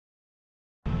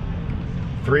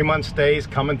3-month stay's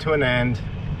coming to an end.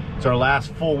 It's our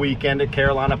last full weekend at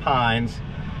Carolina Pines.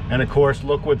 And of course,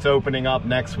 look what's opening up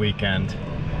next weekend.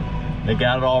 They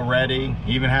got it all ready,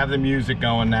 even have the music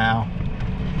going now.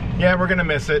 Yeah, we're gonna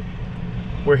miss it.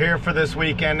 We're here for this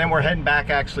weekend, then we're heading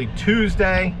back actually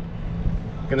Tuesday.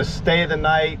 Gonna stay the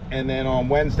night, and then on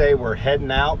Wednesday we're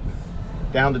heading out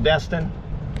down to Destin.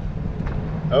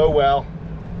 Oh well,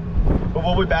 but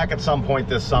we'll be back at some point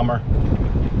this summer.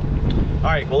 All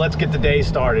right, well, let's get the day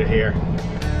started here.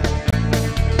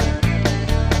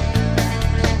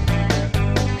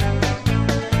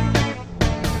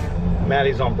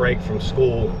 Maddie's on break from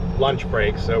school, lunch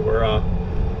break, so we're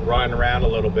riding around a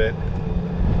little bit.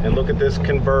 And look at this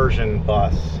conversion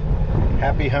bus.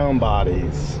 Happy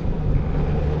Homebodies.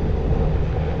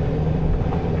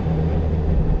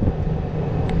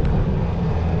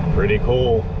 Pretty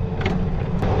cool.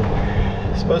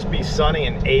 It's supposed to be sunny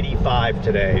and 85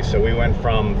 today, so we went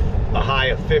from a high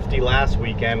of 50 last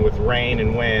weekend with rain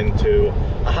and wind to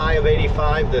a high of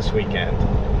 85 this weekend.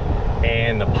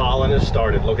 And the pollen has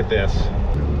started. Look at this.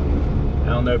 I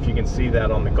don't know if you can see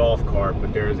that on the golf cart,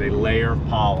 but there is a layer of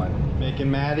pollen. Making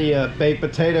Maddie a baked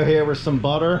potato here with some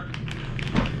butter.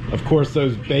 Of course,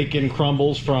 those bacon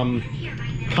crumbles from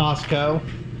Costco.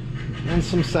 And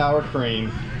some sour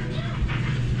cream.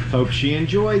 Hope she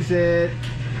enjoys it.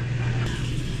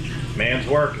 Man's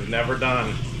work is never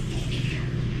done.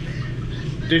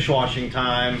 Dishwashing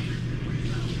time.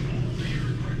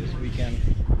 This weekend.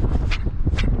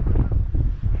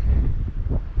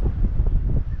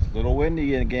 It's a little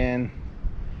windy again.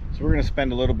 So we're gonna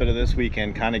spend a little bit of this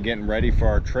weekend kind of getting ready for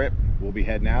our trip. We'll be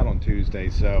heading out on Tuesday,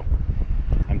 so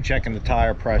I'm checking the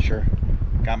tire pressure.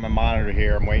 Got my monitor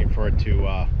here. I'm waiting for it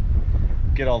to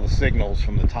get all the signals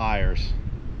from the tires.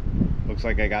 Looks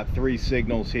like I got 3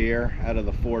 signals here out of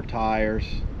the 4 tires.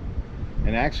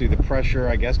 And actually the pressure,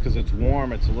 I guess because it's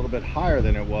warm, it's a little bit higher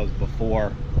than it was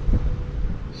before.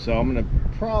 So I'm gonna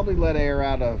probably let air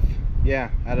out of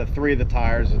 3 of the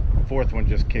tires. The 4th one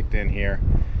just kicked in here.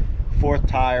 4th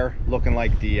tire looking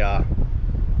like the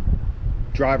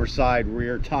driver's side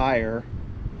rear tire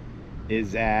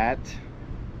is at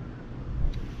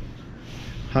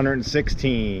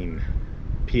 116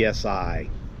 PSI.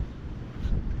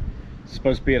 It's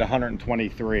supposed to be at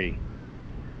 123.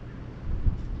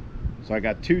 So I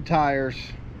got 2 tires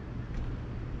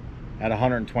at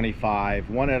 125,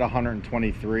 one at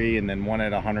 123, and then one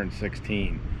at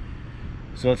 116.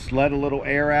 So let's let a little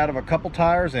air out of a couple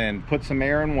tires and put some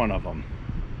air in one of them.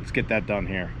 Let's get that done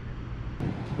here.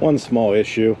 One small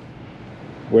issue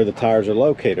where the tires are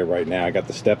located right now. I got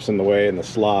the steps in the way and the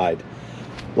slide.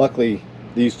 Luckily,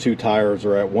 these 2 tires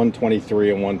are at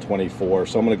 123 and 124,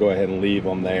 so I'm going to go ahead and leave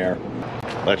them there.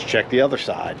 Let's check the other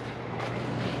side.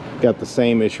 Got the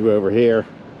same issue over here.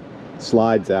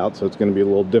 Slides out, so it's going to be a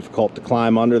little difficult to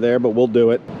climb under there, but we'll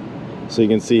do it. So you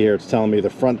can see here, it's telling me the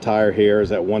front tire here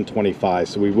is at 125,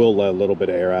 so we will let a little bit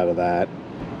of air out of that.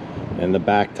 And the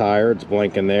back tire, it's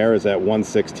blinking there, is at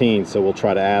 116, so we'll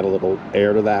try to add a little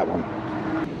air to that one.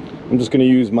 I'm just going to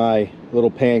use my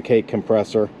little pancake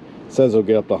compressor. It says it'll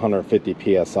get up to 150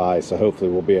 PSI, so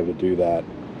hopefully we'll be able to do that.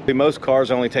 Most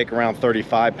cars only take around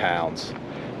 35 pounds.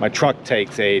 My truck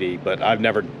takes 80, but I've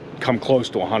never come close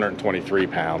to 123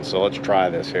 pounds, so let's try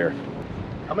this here.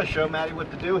 I'm gonna show Maddie what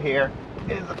to do here.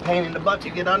 It is a pain in the butt to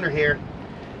get under here.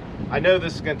 I know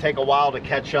this is gonna take a while to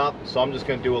catch up, so I'm just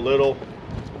gonna do a little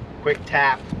quick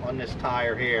tap on this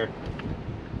tire here.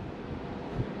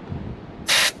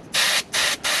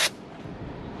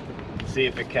 See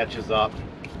if it catches up.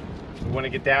 We want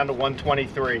to get down to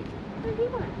 123.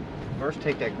 First,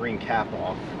 take that green cap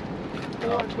off.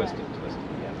 Twist it.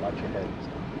 Yeah, watch your head.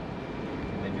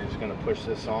 And then you're just going to push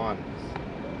this on.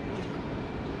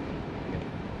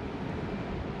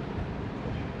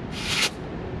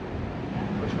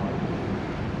 Push on.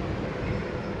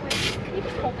 Can you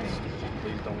just hold this?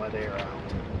 Please don't let air out.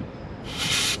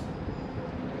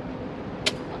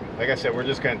 Like I said, we're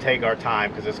just going to take our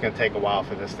time because it's going to take a while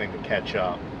for this thing to catch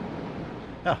up.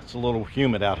 Yeah, it's a little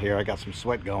humid out here. I got some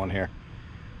sweat going here.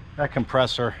 That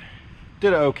compressor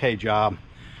did an okay job.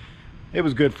 It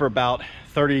was good for about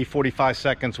 30-45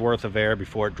 seconds worth of air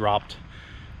before it dropped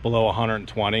below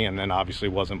 120, and then obviously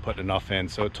wasn't putting enough in.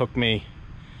 So it took me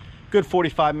a good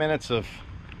 45 minutes of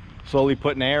slowly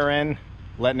putting air in,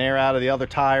 letting air out of the other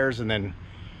tires, and then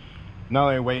not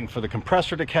only waiting for the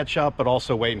compressor to catch up, but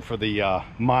also waiting for the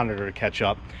monitor to catch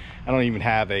up. I don't even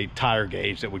have a tire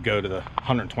gauge that would go to the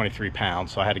 123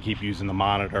 pounds, so I had to keep using the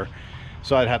monitor.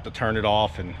 So I'd have to turn it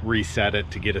off and reset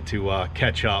it to get it to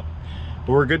catch up.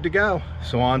 But we're good to go.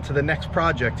 So on to the next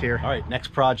project here. All right, next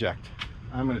project.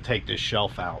 I'm gonna take this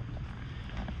shelf out.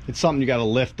 It's something you got to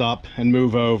lift up and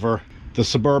move over. The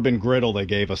Suburban griddle they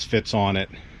gave us fits on it,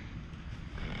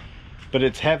 but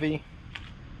it's heavy.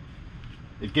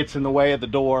 It gets in the way of the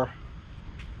door.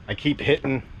 I keep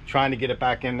hitting, trying to get it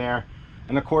back in there,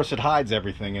 and of course it hides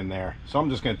everything in there. So I'm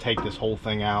just going to take this whole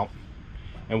thing out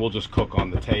and we'll just cook on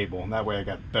the table, and that way I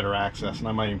got better access. And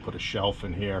I might even put a shelf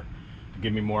in here to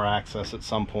give me more access at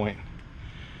some point.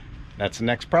 That's the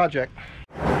next project.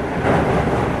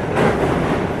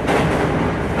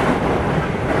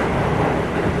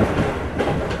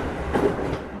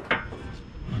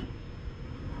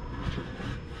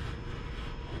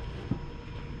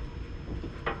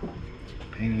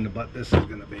 Pain in the butt this is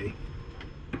going to be.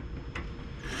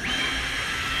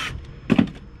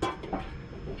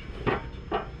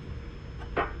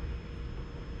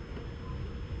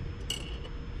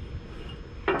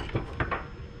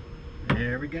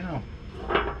 There we go.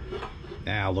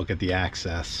 Now look at the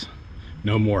access.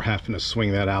 No more having to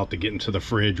swing that out to get into the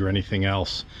fridge or anything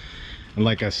else. And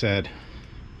like I said,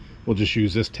 we'll just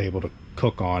use this table to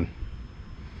cook on.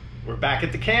 We're back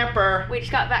at the camper. We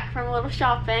just got back from a little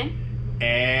shopping.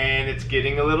 And it's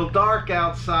getting a little dark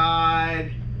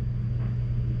outside.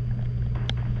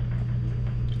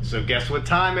 So guess what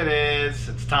time it is?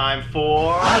 It's time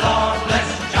for... Our Lord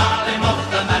bless Charlie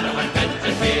Muff, the man who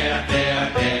invented beer,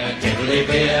 beer, beer, tiddly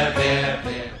beer, beer,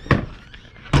 beer.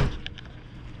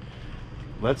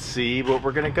 Let's see what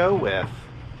we're gonna go with.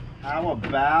 How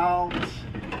about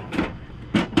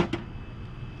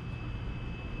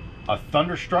a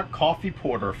Thunderstruck Coffee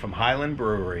Porter from Highland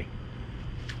Brewery?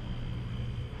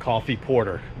 Coffee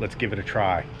porter. Let's give it a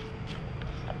try.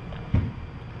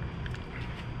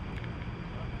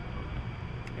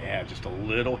 Yeah, just a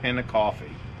little hint of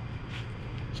coffee.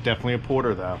 It's definitely a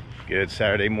porter though. Good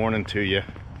Saturday morning to you.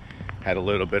 Had a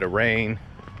little bit of rain.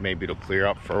 Maybe it'll clear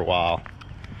up for a while.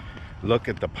 Look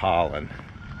at the pollen.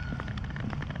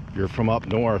 If you're from up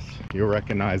north, you'll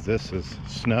recognize this as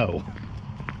snow.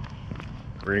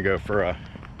 We're gonna go for a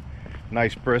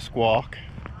nice brisk walk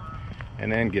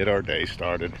and then get our day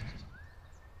started.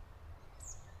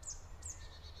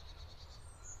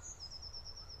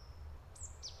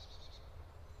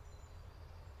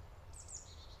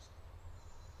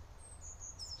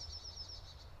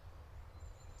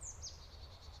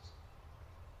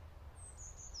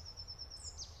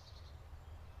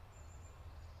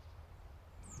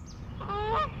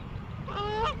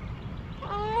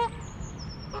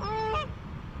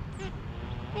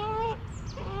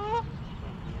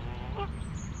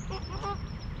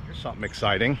 Something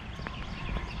exciting.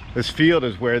 This field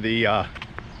is where the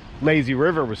lazy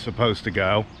river was supposed to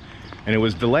go, and it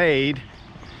was delayed,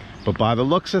 but by the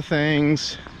looks of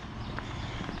things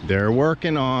they're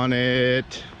working on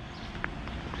it.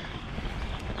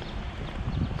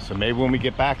 So maybe when we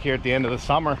get back here at the end of the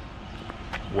summer,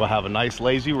 we'll have a nice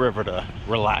lazy river to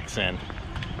relax in.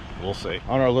 We'll see.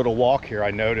 On our little walk here,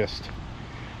 I noticed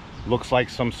looks like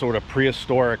some sort of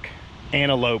prehistoric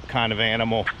antelope kind of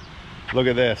animal. Look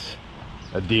at this.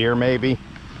 A deer maybe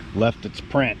left its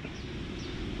print.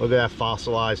 Look at that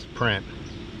fossilized print.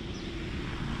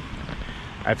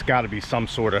 That's got to be some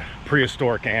sort of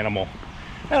prehistoric animal.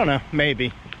 I don't know,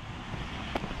 maybe.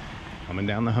 Coming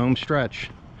down the home stretch.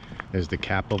 There's the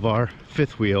cap of our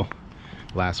fifth wheel.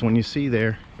 Last one you see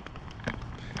there.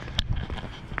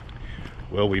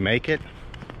 Will we make it?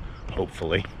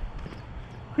 Hopefully.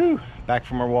 Whew, back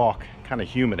from our walk. Kind of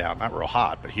humid out. Not real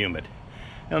hot, but humid.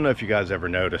 I don't know if you guys ever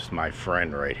noticed my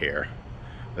friend right here.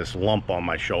 This lump on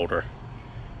my shoulder.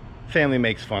 Family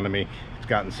makes fun of me. It's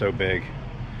gotten so big.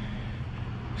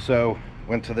 So,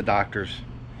 went to the doctors.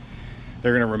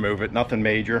 They're gonna remove it. Nothing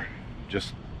major.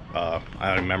 Just, I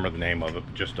don't remember the name of it.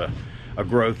 Just a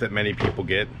growth that many people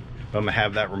get. But I'm gonna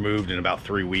have that removed in about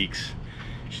 3 weeks.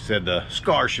 She said the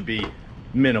scar should be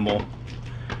minimal.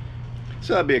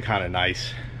 So that'd be kind of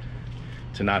nice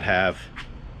to not have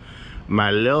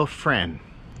my little friend.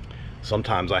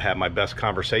 Sometimes I have my best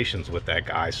conversations with that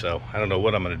guy, so I don't know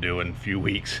what I'm gonna do in a few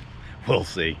weeks. We'll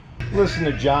see. Listen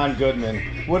to John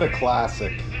Goodman. What a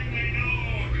classic.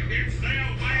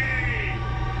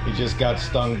 He just got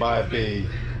stung by a bee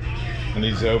and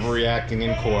he's overreacting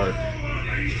in court.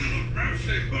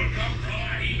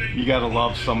 You gotta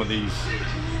love some of these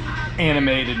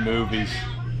animated movies.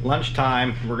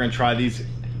 Lunchtime, we're gonna try these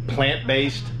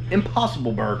plant-based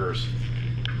Impossible Burgers.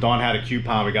 Dawn had a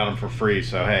coupon, we got them for free,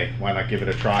 so hey, why not give it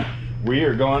a try? We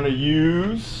are going to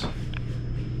use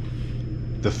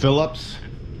the Phillips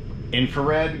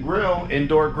infrared grill,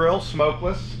 indoor grill,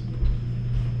 smokeless.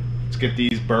 Let's get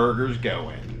these burgers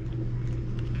going.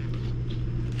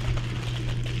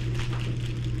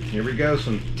 Here we go,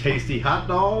 some tasty hot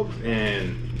dogs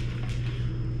and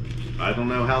I don't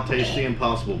know how tasty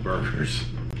Impossible Burgers.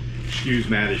 Excuse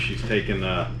Maddie, she's taking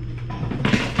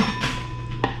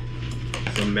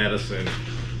some medicine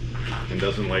and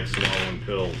doesn't like swallowing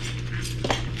pills.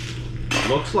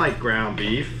 Looks like ground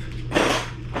beef.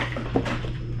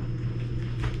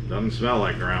 Doesn't smell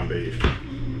like ground beef.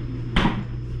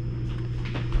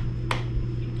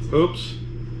 Oops.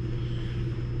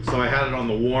 So I had it on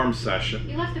the warm session.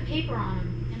 You left the paper on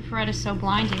them. Infrared is so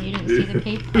blinding you didn't see the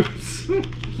paper. Oops.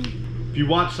 If you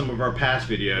watch some of our past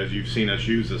videos, you've seen us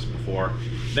use this before.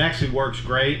 It actually works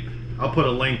great. I'll put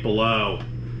a link below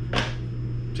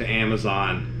to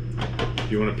Amazon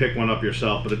if you want to pick one up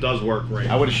yourself, but it does work great.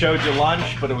 I would have showed you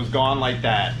lunch, but it was gone like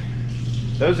that.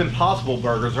 Those Impossible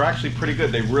Burgers are actually pretty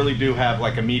good. They really do have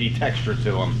like a meaty texture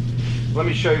to them. Let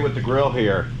me show you with the grill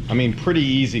here. I mean, pretty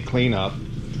easy cleanup.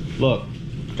 Look,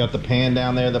 got the pan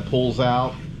down there that pulls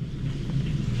out.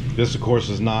 This, of course,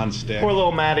 is non-stick. Poor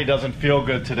little Maddie doesn't feel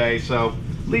good today, so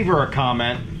leave her a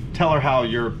comment. Tell her how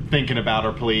you're thinking about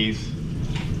her, please.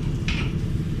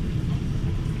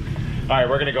 All right,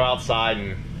 we're gonna go outside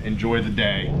and enjoy the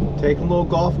day. Taking a little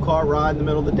golf cart ride in the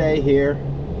middle of the day here.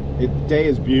 The day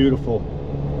is beautiful.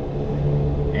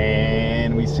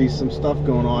 And we see some stuff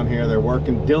going on here. They're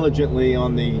working diligently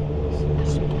on the,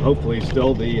 hopefully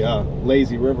still the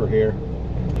lazy river here.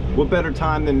 What better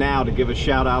time than now to give a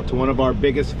shout out to one of our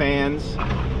biggest fans,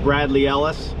 Bradley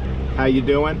Ellis. How you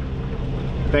doing?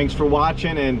 Thanks for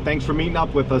watching and thanks for meeting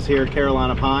up with us here at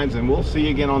Carolina Pines, and we'll see you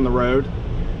again on the road.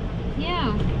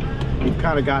 Yeah. We've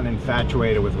kind of gotten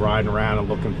infatuated with riding around and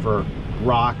looking for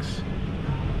rocks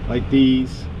like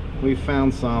these. We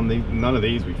found some, none of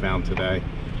these we found today.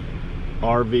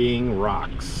 RVing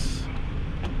rocks.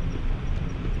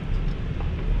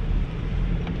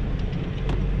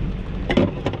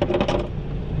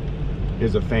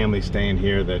 There's a family staying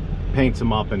here that paints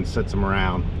them up and sets them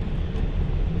around.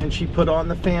 And she put on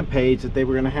the fan page that they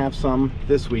were gonna have some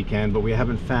this weekend, but we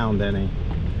haven't found any.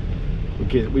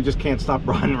 We just can't stop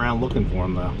running around looking for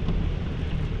them though.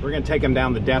 We're gonna take them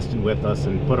down to Destin with us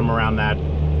and put them around that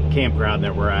campground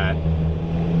that we're at.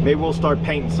 Maybe we'll start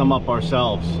painting some up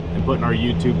ourselves and putting our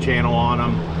YouTube channel on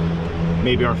them.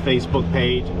 Maybe our Facebook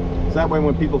page. So that way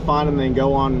when people find them, they can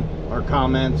go on our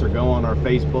comments or go on our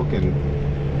Facebook and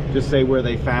just say where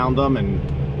they found them and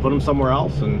put them somewhere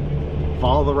else and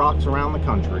follow the rocks around the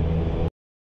country.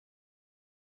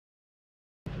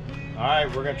 All right,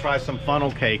 we're gonna try some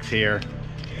funnel cakes here.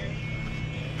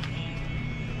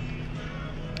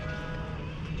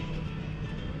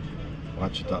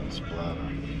 Watch it doesn't splatter.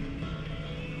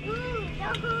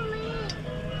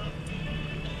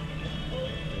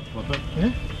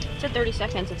 Yeah. It's at 30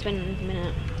 seconds. It's been a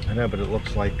minute. I know, but it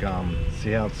looks like,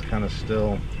 see how it's kind of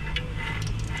still.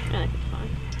 I think it's fine.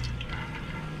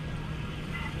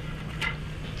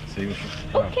 See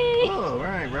what Okay. Oh,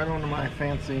 right onto my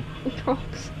fancy.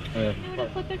 Rocks. You know what to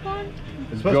flip it on?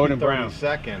 It's supposed to be 30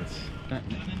 seconds.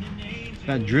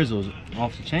 That drizzle's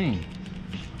off the chain.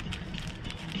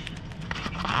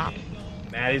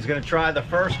 Maddie's gonna try the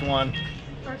first one.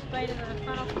 First bite of the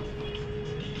funnel.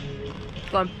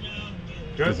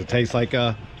 Good. Does it taste like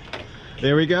a...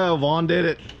 There we go, Vaughn did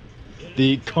it.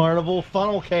 The Carnival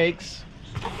funnel cakes.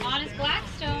 On his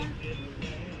Blackstone.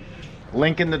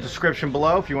 Link in the description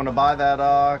below if you want to buy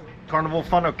that Carnival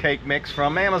funnel cake mix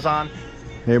from Amazon.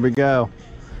 Here we go.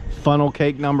 Funnel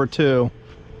cake number 2.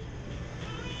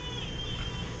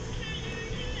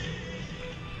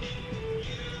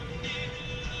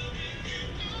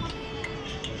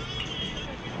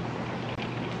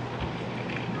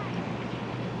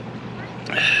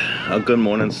 Good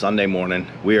morning, Sunday morning.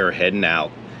 We are heading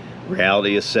out.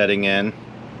 Reality is setting in.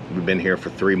 We've been here for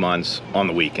 3 months on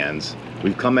the weekends.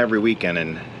 We've come every weekend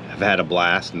and have had a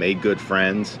blast, made good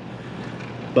friends.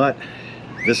 But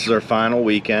this is our final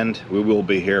weekend. We will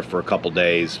be here for a couple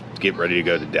days to get ready to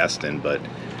go to Destin, but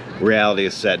reality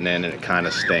is setting in and it kind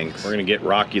of stinks. We're gonna get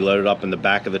Rocky loaded up in the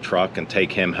back of the truck and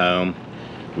take him home.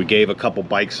 We gave a couple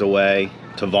bikes away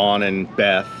to Vaughn and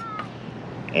Beth,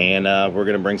 and we're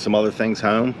gonna bring some other things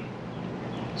home.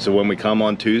 So when we come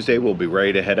on Tuesday, we'll be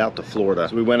ready to head out to Florida.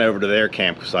 So we went over to their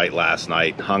campsite last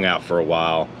night, hung out for a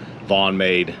while. Vaughn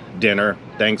made dinner.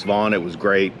 Thanks, Vaughn, it was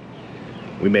great.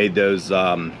 We made those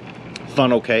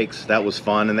funnel cakes. That was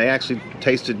fun, and they actually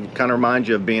tasted, kind of remind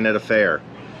you of being at a fair.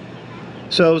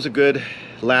 So it was a good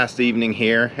last evening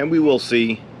here, and we will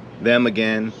see them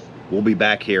again. We'll be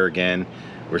back here again.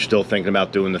 We're still thinking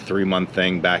about doing the 3-month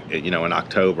thing back, you know, in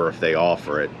October if they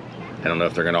offer it. I don't know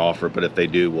if they're going to offer it, but if they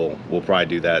do, we'll probably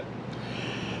do that.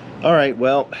 All right,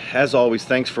 well, as always,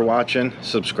 thanks for watching.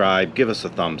 Subscribe, give us a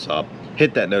thumbs up,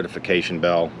 hit that notification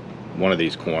bell, one of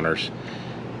these corners.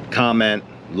 Comment,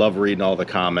 Love reading all the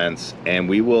comments, and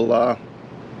we will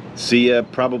see you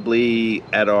probably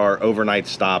at our overnight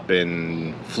stop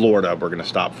in Florida. We're going to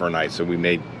stop for a night, so we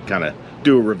may kind of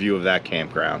do a review of that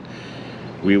campground.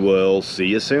 We will see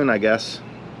you soon, I guess.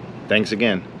 Thanks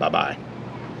again. Bye-bye.